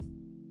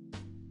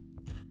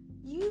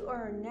You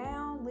are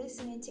now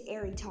listening to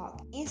Airy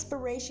Talk,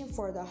 inspiration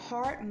for the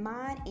heart,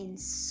 mind, and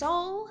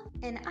soul.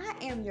 And I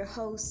am your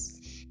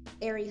host,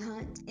 Airy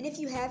Hunt. And if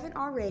you haven't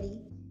already,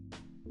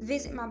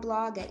 visit my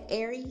blog at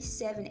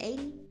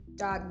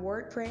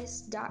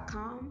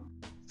airy780.wordpress.com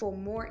for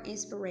more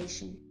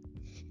inspiration.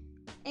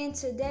 And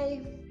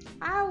today,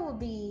 I will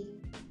be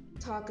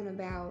talking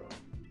about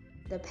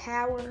the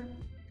power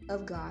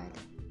of God.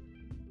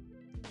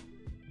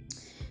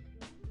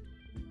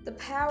 The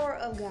power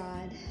of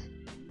God.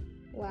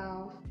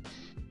 Wow.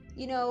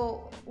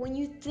 When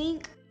you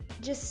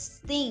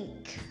just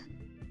think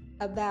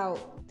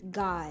about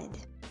God.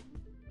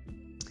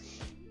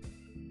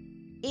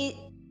 It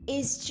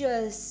is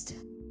just,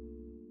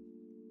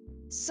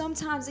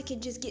 sometimes it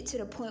can just get to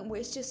the point where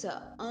it's just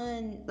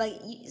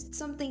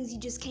some things you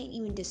just can't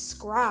even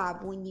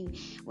describe when you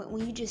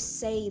just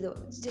say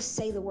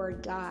the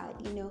word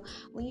God.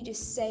 When you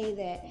just say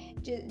that,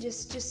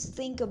 just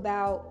think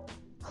about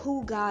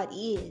who God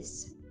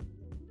is.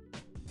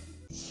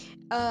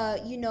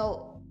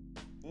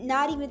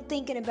 Not even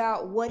thinking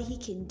about what he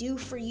can do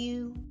for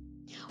you,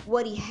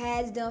 what he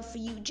has done for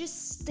you,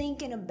 just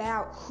thinking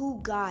about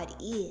who God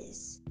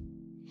is.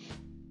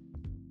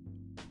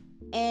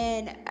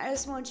 And I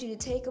just want you to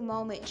take a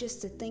moment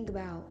just to think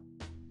about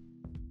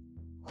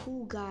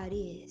who God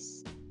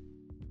is,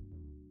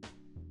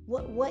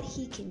 what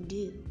he can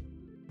do.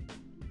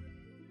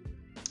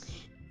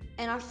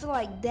 And I feel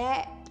like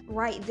that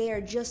right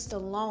there just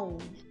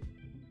alone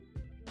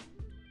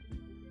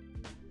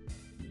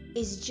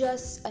is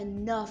just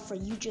enough for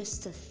you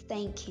just to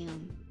thank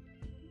him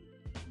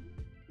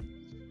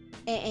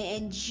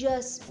and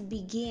just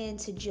begin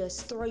to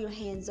just throw your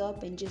hands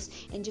up and just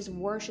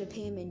worship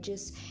him and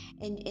just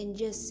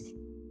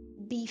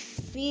be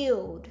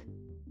filled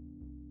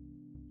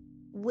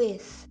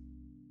with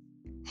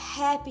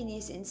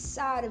happiness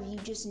inside of you,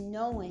 just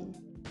knowing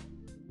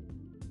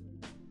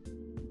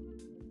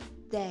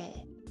that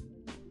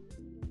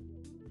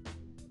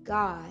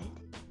God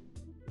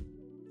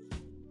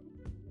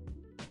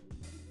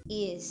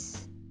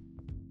is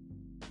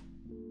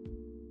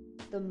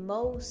the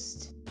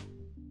most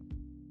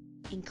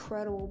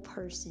incredible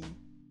person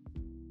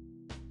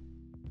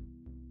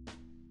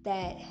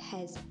that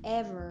has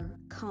ever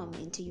come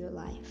into your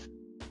life.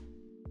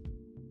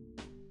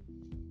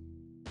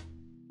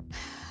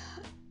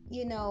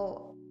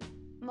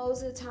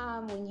 Most of the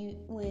time when you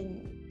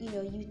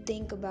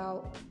think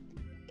about,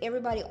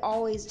 everybody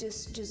always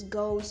just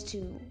goes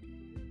to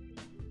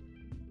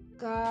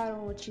God. I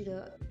want you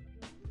to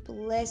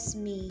bless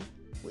me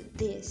with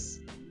this.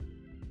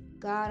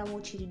 God, I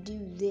want you to do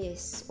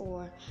this.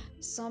 Or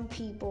some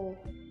people,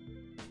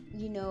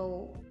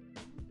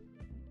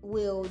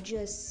 will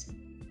just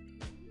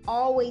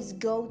always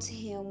go to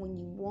him when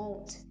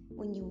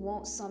you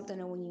want something,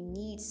 or when you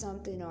need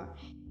something. Or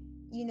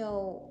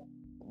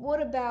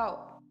what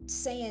about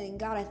saying,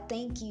 God, I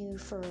thank you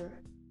for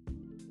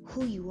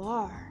who you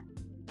are.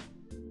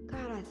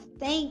 God, I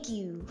thank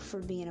you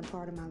for being a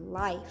part of my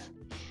life.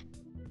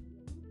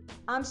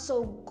 I'm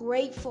so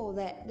grateful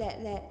that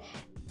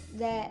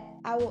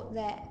I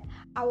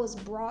was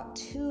brought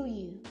to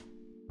you.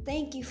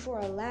 Thank you for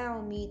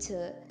allowing me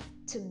to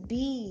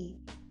be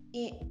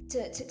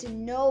to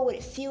know what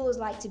it feels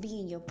like to be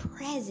in your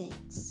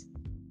presence.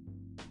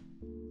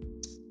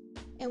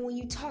 And when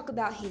you talk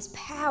about his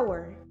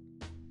power,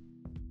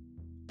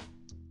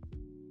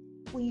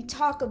 when you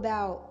talk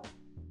about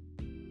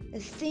the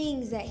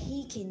things that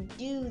he can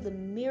do, the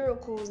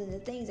miracles and the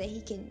things that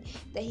he can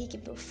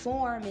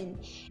perform,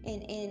 and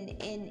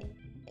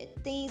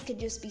things could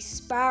just be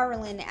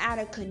spiraling out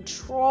of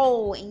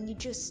control, and you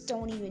just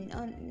don't even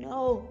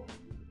know.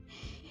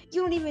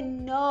 You don't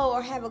even know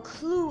or have a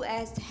clue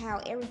as to how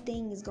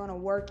everything is going to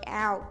work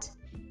out.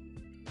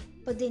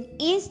 But then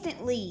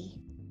instantly,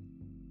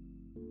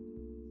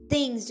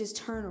 things just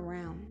turn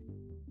around.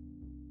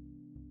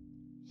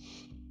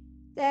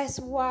 That's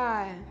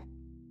why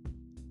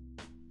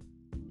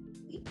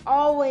we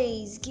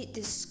always get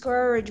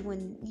discouraged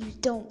when you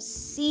don't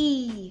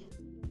see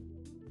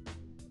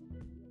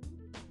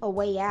a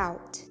way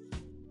out.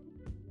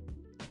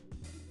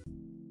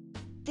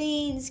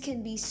 Things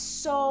can be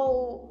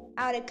so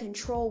out of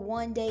control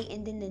one day,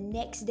 and then the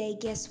next day,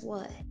 guess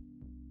what?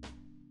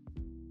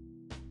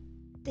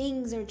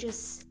 Things are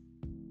just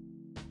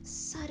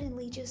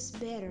suddenly just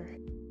better.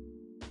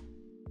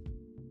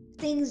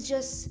 Things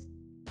just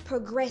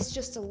progress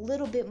just a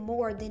little bit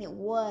more than it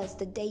was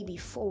the day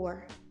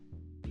before.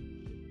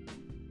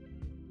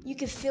 You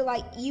can feel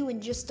like you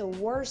in just the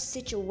worst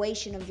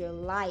situation of your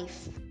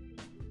life,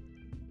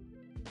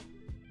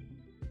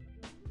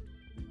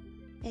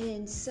 and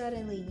then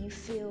suddenly you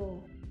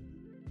feel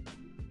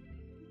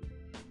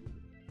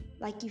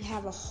like you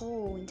have a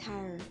whole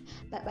entire,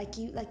 like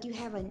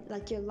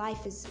your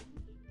life is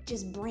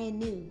just brand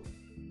new.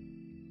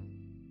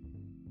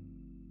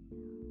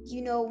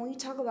 When you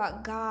talk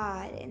about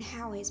God and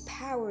how his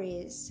power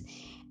is,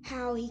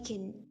 how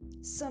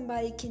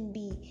somebody can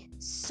be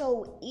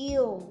so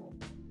ill,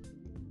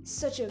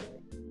 such a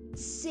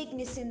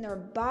sickness in their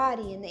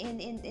body, and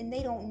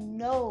they don't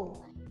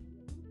know.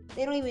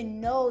 They don't even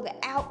know the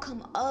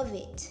outcome of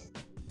it.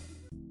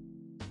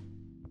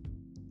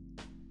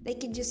 They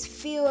can just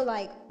feel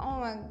like, oh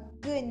my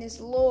goodness,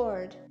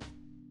 Lord,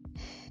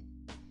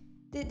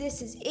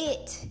 this is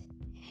it.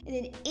 And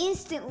then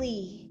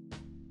instantly,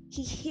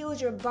 He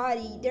heals your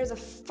body. There's a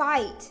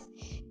fight.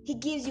 He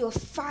gives you a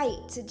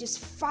fight to just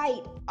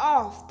fight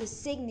off the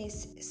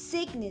sickness.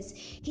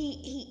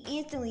 He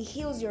instantly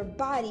heals your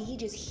body. He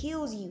just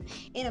heals you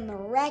in a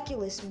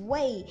miraculous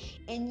way,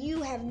 and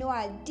you have no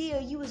idea.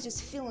 You was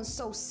just feeling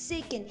so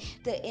sick, and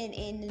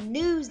the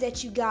news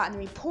that you got and the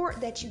report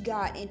that you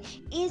got, and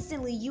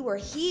instantly you were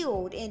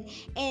healed. And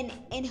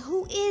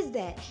who is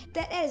that?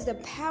 That is the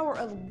power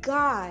of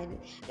God.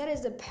 That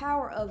is the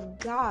power of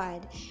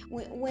God.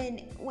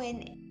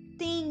 When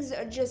things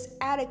are just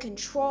out of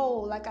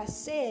control, like I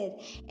said,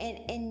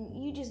 and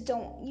you just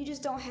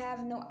don't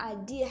have no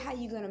idea how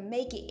you're gonna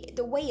make it.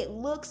 The way it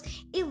looks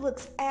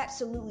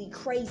absolutely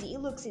crazy. It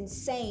looks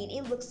insane.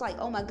 It looks like,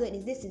 oh my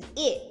goodness, this is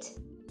it.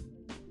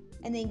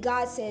 And then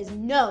God says,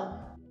 no,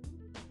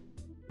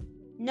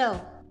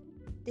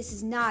 this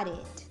is not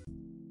it.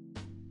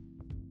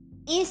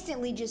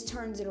 Instantly just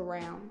turns it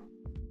around.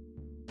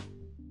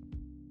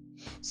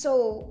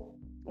 So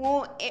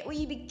when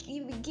you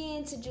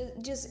begin to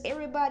just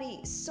everybody,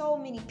 so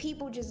many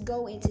people just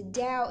go into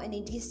doubt, and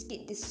they just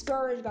get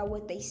discouraged by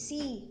what they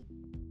see.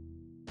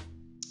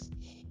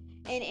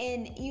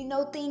 And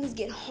things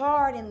get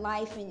hard in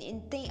life,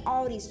 and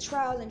all these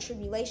trials and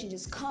tribulations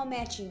just come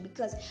at you,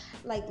 because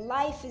like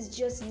life is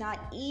just not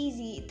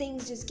easy.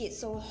 Things just get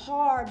so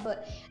hard.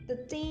 But the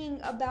thing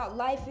about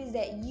life is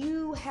that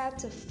you have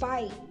to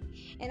fight.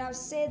 And I've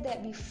said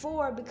that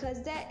before,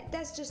 because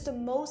that's just the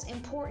most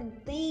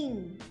important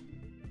thing.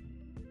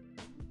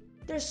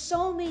 There's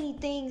so many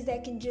things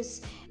that can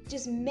just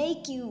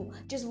make you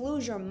just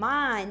lose your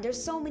mind.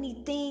 There's so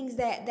many things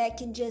that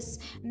can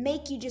just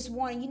make you just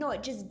want to,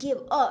 just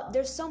give up.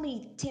 There's so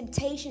many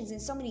temptations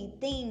and so many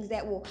things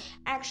that will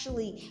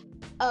actually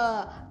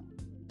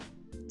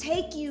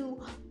take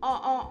you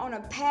on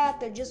a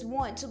path of just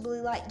wanting to be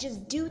like,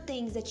 just do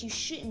things that you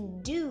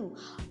shouldn't do.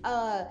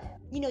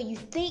 You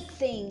think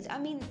things. I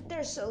mean,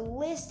 there's a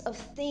list of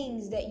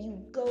things that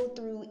you go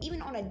through,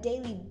 even on a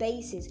daily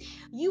basis.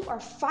 You are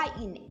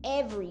fighting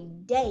every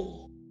day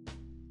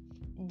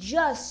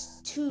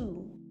just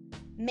to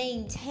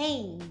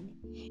maintain.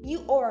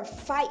 You are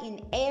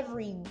fighting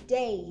every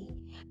day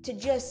to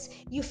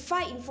you're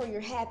fighting for your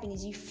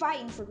happiness. You're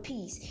fighting for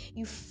peace.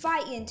 You're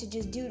fighting to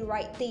just do the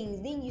right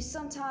things. Then you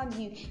sometimes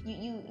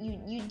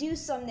you do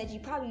something that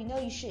you probably know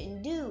you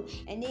shouldn't do,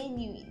 and then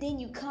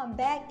you come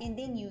back, and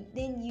then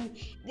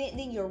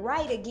you're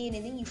right again,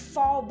 and then you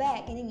fall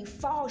back, and then you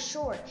fall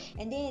short,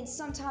 and then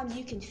sometimes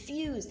you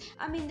confuse.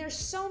 I mean, there's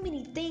so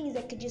many things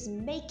that could just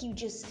make you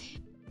just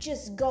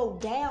go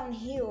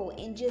downhill,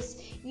 and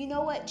just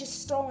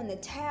throw in the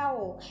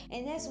towel.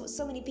 And that's what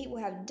so many people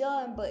have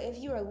done. But if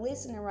you are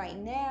listening right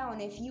now, and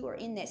if you are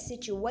in that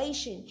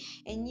situation,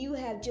 and you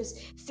have just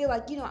feel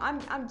like,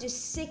 I'm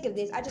just sick of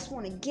this, I just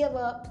want to give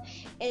up,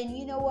 and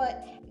you know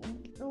what,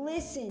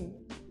 listen.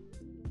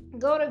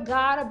 Go to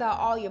God about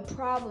all your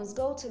problems.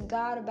 Go to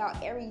God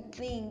about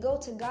everything. Go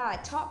to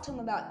God. Talk to Him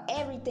about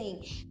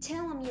everything.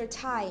 Tell Him you're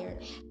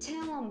tired.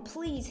 Tell Him,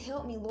 please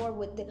help me, Lord,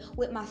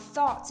 with my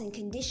thoughts, and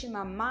condition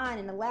my mind,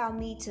 and allow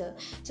me to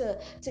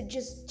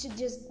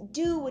just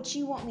do what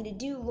you want me to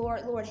do,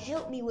 Lord. Lord,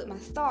 help me with my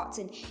thoughts,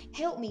 and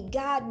help me,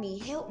 guide me,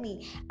 help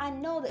me. I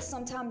know that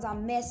sometimes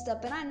I'm messed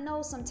up, and I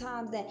know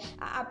sometimes that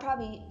I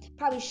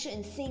probably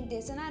shouldn't think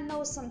this, and I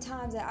know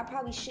sometimes that I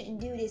probably shouldn't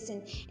do this,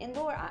 and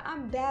Lord,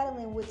 I'm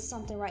battling with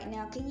something right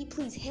now. Can you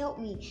please help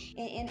me?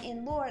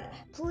 And Lord,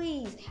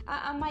 please,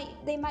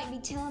 they might be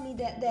telling me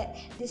that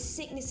this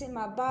sickness in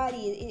my body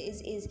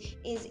is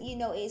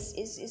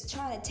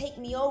trying to take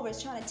me over,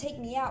 it's trying to take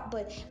me out,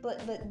 but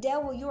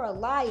devil, you're a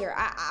liar.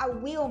 I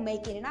will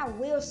make it, and I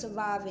will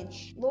survive. And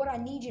Lord, I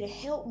need you to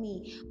help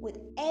me with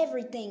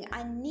everything.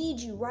 I need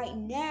you right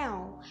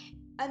now.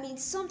 I mean,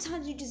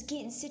 sometimes you just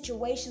get in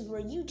situations where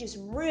you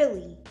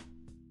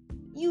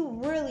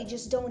really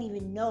just don't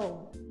even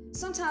know.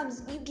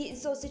 Sometimes you get in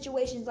those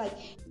situations, like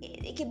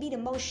it can be the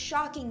most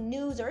shocking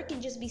news, or it can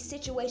just be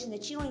situations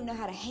that you don't even know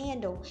how to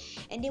handle.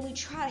 And then we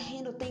try to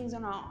handle things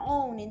on our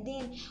own, and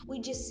then we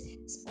just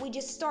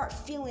start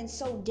feeling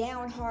so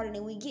downhearted,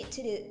 and we get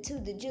to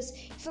the just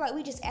feel like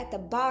we just at the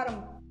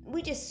bottom.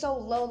 We just so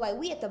low, like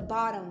we at the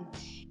bottom.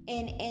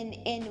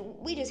 And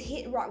we just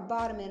hit rock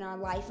bottom in our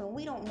life, and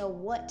we don't know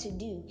what to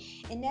do.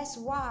 And that's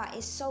why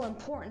it's so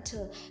important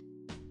to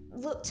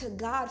look to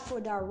God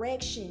for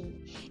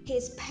direction.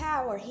 His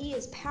power, He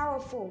is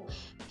powerful.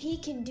 He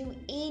can do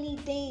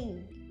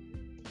anything.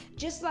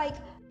 Just like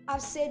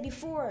I've said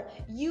before,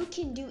 you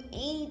can do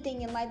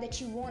anything in life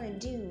that you want to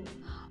do.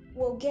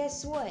 Well,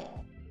 guess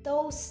what?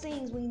 Those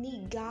things we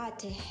need God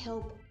to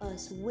help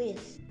us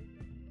with.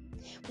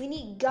 We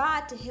need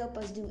God to help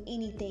us do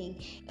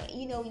anything.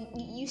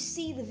 You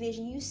see the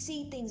vision, you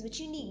see things, but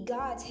you need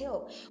God's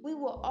help. We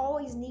will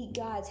always need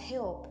God's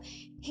help.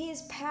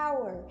 His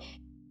power,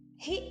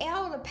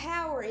 all the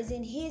power is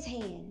in His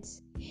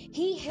hands.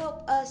 He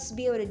helped us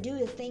be able to do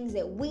the things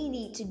that we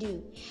need to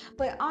do.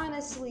 But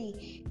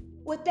honestly,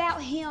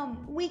 without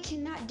Him, we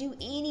cannot do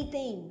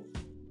anything.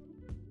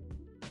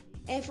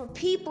 And for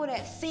people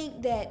that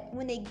think that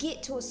when they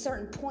get to a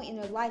certain point in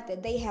their life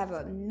that they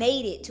have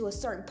made it to a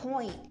certain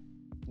point,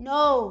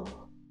 no.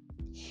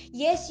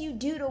 Yes, you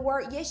do the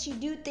work. Yes, you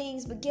do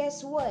things. But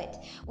guess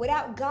what?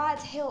 Without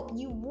God's help,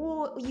 you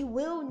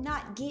will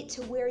not get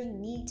to where you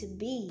need to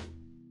be.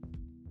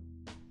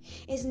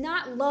 It's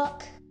not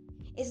luck.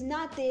 It's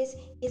not this.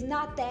 It's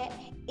not that.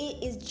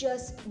 It is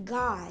just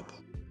God.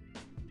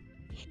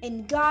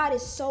 And God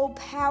is so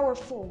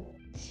powerful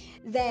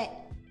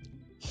that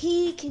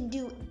He can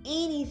do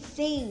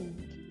anything.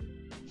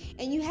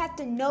 And you have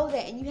to know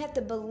that, and you have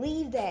to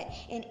believe that.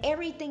 And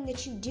everything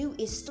that you do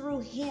is through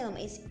Him.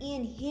 It's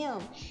in Him.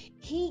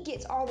 He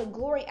gets all the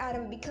glory out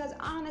of it, because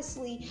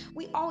honestly,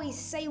 we always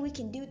say we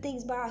can do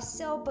things by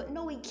ourselves, but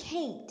no, we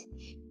can't.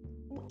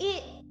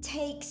 It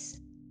takes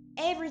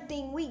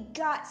everything we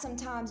got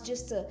sometimes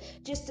just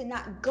to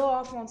not go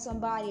off on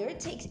somebody, or it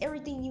takes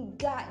everything you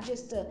got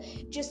just to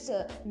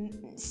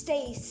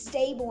stay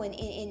stable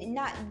and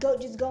not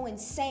go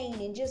insane,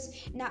 and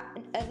just not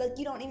like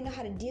you don't even know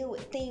how to deal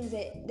with things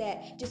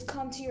that just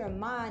come to your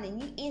mind,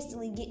 and you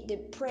instantly get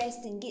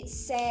depressed and get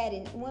sad,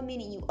 and one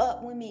minute you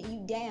up, one minute you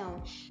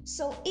down.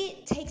 So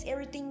it takes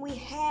everything we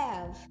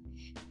have.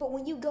 But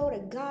when you go to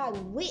God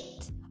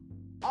with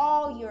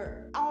all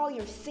your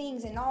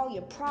things and all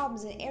your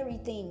problems and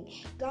everything,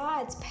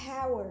 God's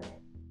power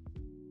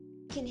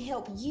can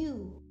help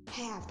you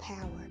have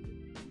power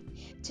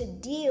to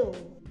deal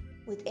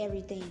with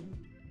everything.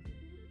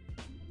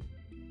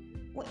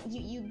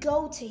 You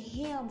go to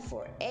Him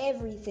for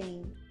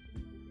everything,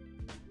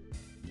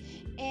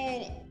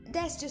 and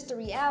that's just the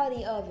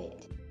reality of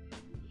it.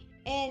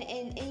 And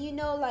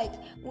like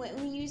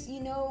when you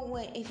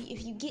when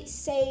if you get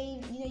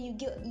saved,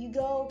 you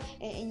go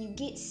and you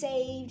get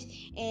saved,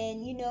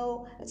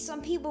 and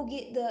some people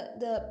get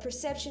the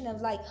perception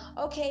of like,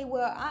 okay,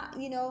 well,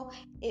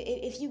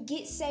 if you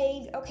get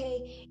saved,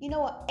 okay, you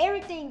know what,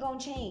 everything gonna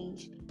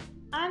change.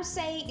 I'm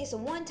saying it's a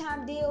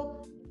one-time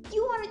deal.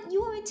 You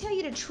want me to tell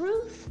you the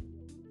truth?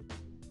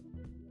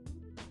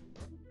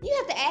 You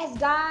have to ask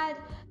God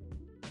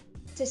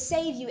to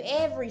save you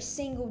every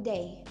single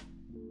day.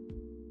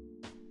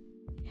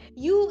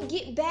 You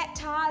get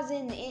baptized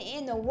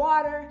in the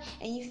water,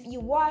 and you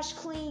wash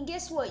clean.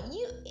 Guess what?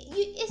 You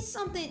it's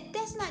something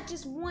that's not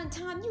just one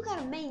time. You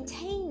gotta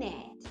maintain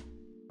that.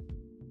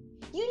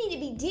 You need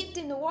to be dipped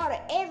in the water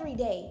every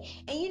day.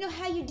 And you know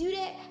how you do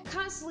that?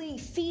 Constantly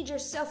feed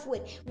yourself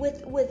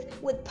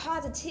with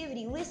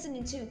positivity,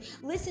 listening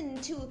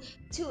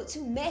to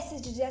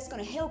messages that's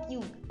going to help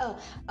you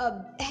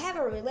have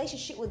a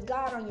relationship with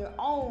God on your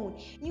own.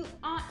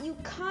 You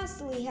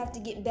constantly have to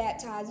get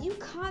baptized. You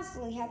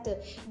constantly have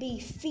to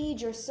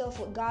feed yourself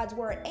with God's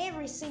word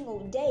every single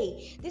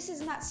day. This is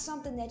not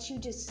something that you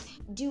just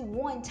do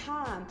one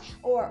time,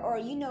 or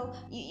you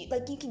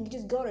can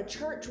just go to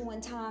church one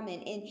time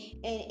and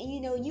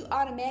you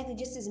automatically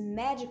just this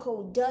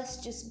magical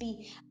dust just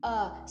be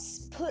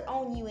put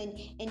on you,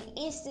 and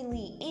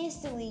instantly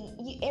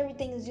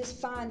everything is just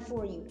fine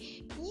for you.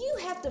 You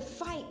have to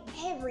fight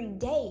every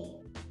day.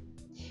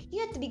 You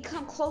have to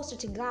become closer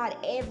to God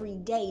every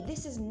day.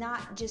 This is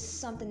not just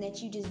something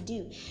that you just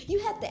do. You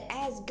have to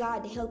ask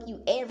God to help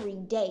you every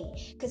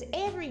day, because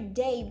every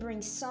day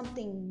brings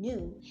something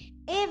new.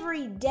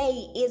 Every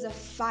day is a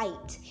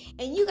fight,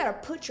 and you got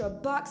to put your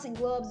boxing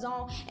gloves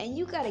on, and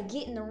you got to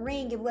get in the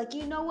ring and be like,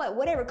 you know what,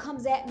 whatever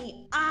comes at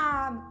me,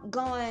 I'm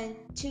going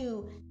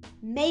to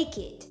make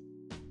it.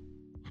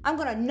 I'm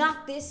going to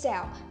knock this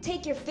out.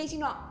 Take your fist,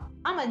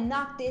 I'm going to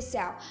knock this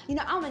out.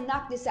 I'm going to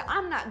knock this out.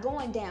 I'm not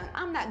going down.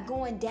 I'm not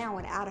going down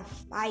without a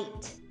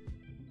fight.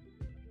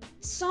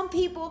 Some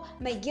people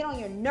may get on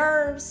your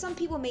nerves. Some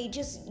people may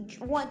just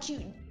want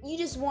you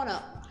just want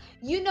to,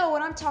 you know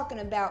what I'm talking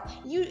about.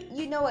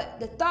 You know what,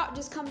 the thought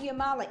just comes to your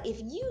mind, like, if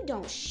you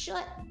don't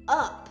shut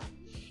up,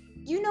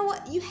 you know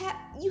what, you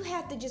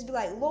have to just be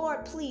like,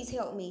 Lord, please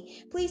help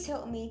me,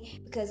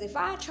 because if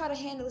I try to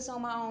handle this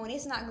on my own,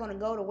 it's not going to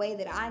go the way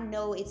that I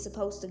know it's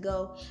supposed to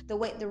go, the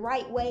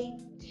right way.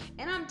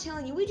 And I'm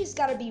telling you, we just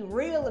got to be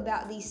real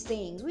about these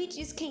things. We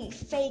just can't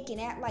fake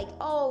and act like,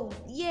 oh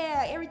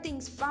yeah,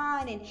 everything's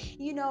fine, and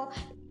we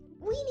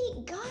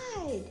need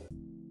God.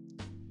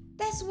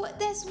 That's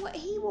what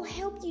He will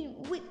help you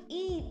with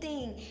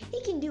anything.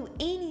 He can do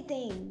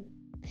anything.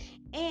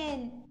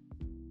 And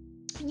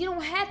you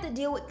don't have to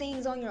deal with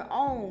things on your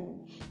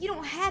own. You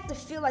don't have to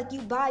feel like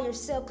you by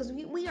yourself, because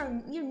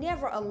you're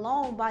never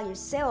alone by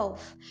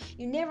yourself.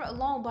 You're never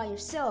alone by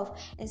yourself.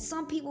 And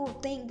some people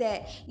think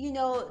that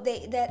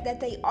that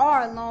they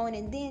are alone,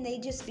 and then they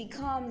just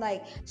become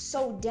like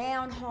so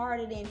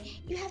downhearted. And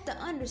you have to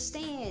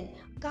understand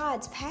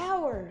God's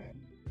power.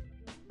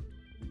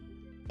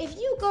 If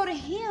you go to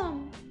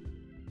Him,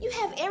 you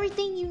have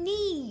everything you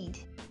need.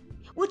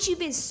 What you've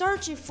been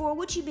searching for,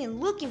 what you've been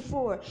looking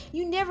for,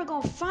 you never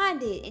gonna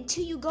find it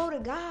until you go to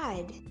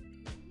God.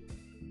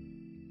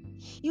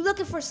 You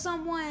looking for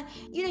someone,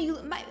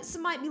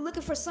 might be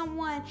looking for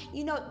someone,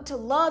 to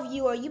love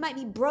you, or you might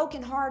be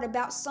brokenhearted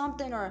about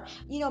something, or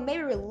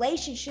maybe a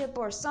relationship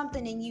or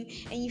something, and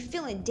you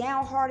feeling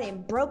downhearted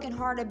and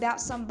brokenhearted about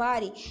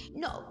somebody.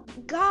 No,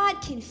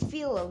 God can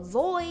fill a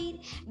void.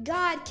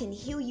 God can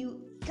heal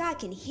you. God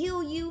can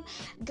heal you.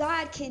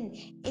 God can,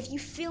 if you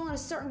feel in a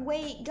certain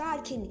way,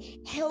 God can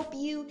help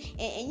you,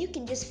 and you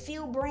can just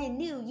feel brand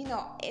new.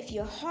 If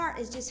your heart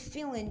is just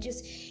feeling,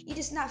 you're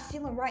just not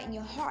feeling right in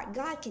your heart,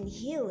 God can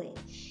heal it.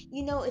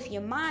 If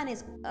your mind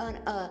is,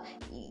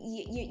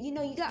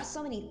 you got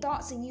so many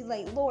thoughts, and you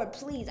like, Lord,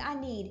 please, I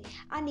need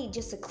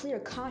just a clear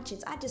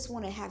conscience. I just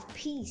want to have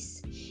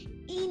peace.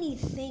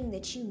 Anything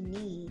that you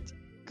need,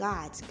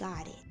 God's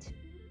got it.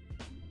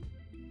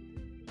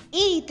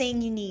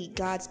 Anything you need,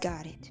 God's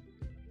got it.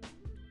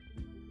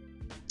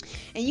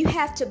 And you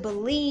have to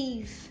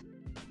believe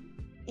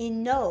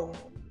and know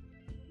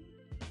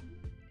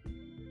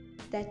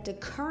that the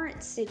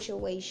current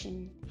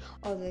situation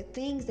or the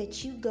things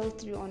that you go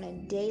through on a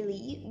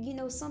daily,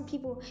 some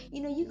people,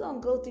 you're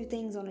going to go through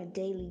things on a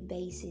daily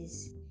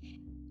basis.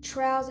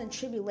 Trials and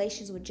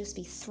tribulations would just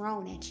be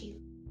thrown at you.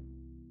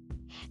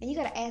 And you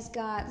got to ask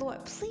God,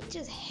 Lord, please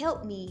just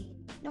help me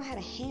know how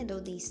to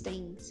handle these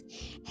things.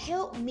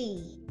 Help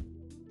me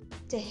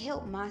to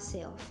help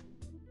myself.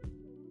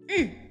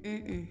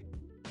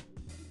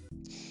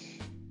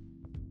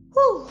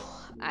 Whew.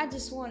 I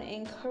just want to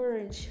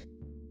encourage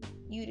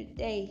you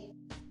today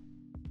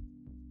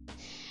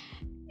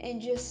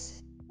and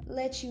just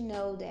let you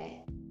know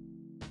that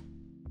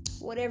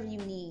whatever you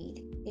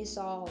need, it's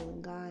all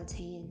in God's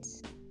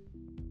hands.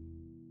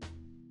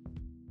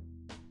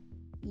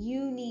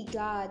 You need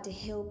God to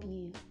help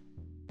you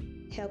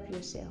help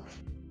yourself.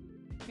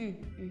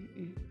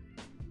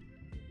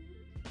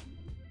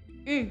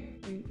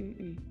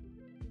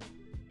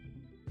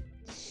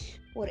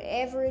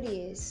 Whatever it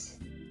is,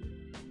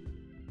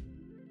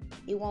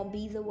 it won't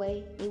be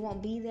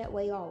that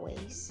way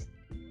always.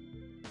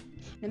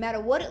 No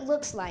matter what it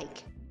looks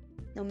like,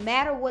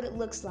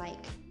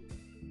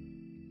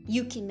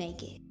 you can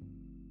make it.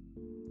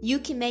 You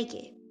can make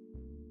it.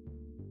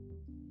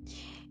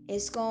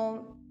 It's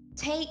going to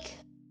take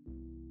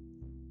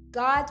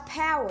God's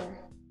power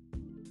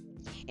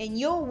and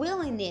your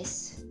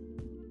willingness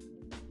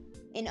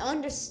and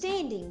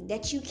understanding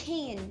that you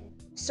can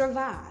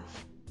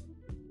survive.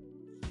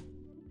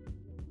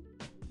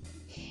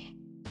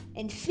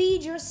 And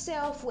feed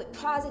yourself with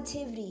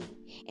positivity,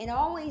 and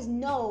always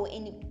know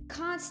and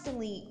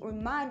constantly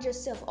remind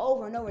yourself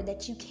over and over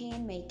that you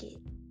can make it.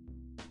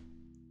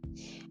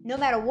 No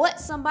matter what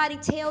somebody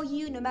tell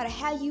you, no matter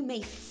how you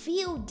may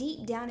feel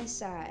deep down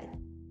inside,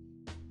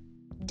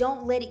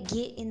 don't let it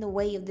get in the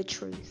way of the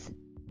truth.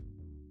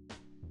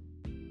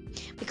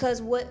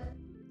 Because what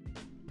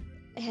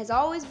has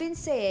always been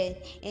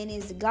said, and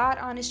is the God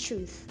honest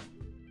truth,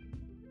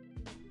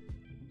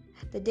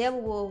 the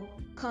devil will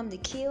come to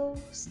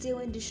kill, steal,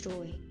 and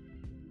destroy.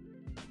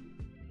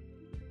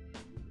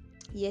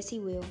 Yes, he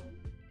will.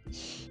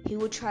 He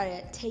will try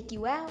to take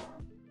you out.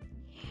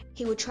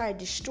 He will try to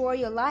destroy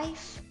your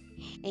life.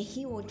 And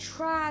he will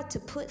try to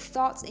put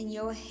thoughts in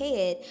your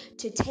head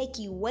to take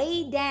you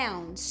way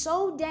down,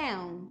 so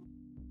down,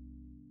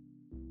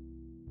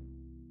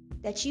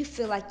 that you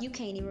feel like you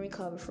can't even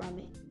recover from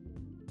it.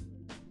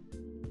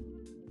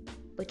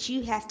 But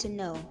you have to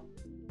know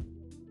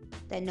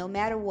that no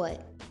matter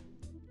what,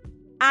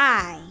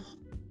 I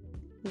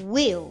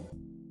will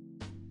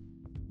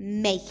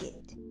make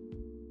it.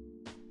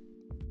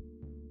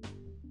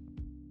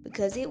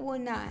 Because it will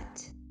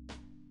not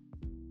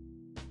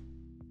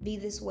be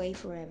this way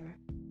forever.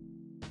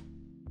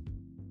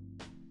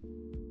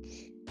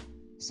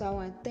 So I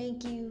want to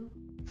thank you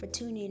for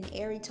tuning in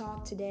Airy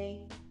Talk today.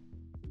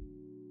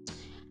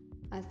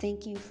 I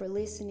thank you for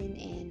listening,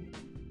 and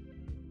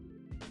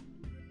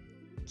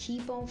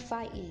keep on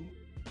fighting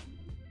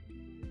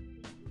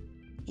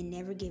and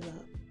never give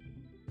up.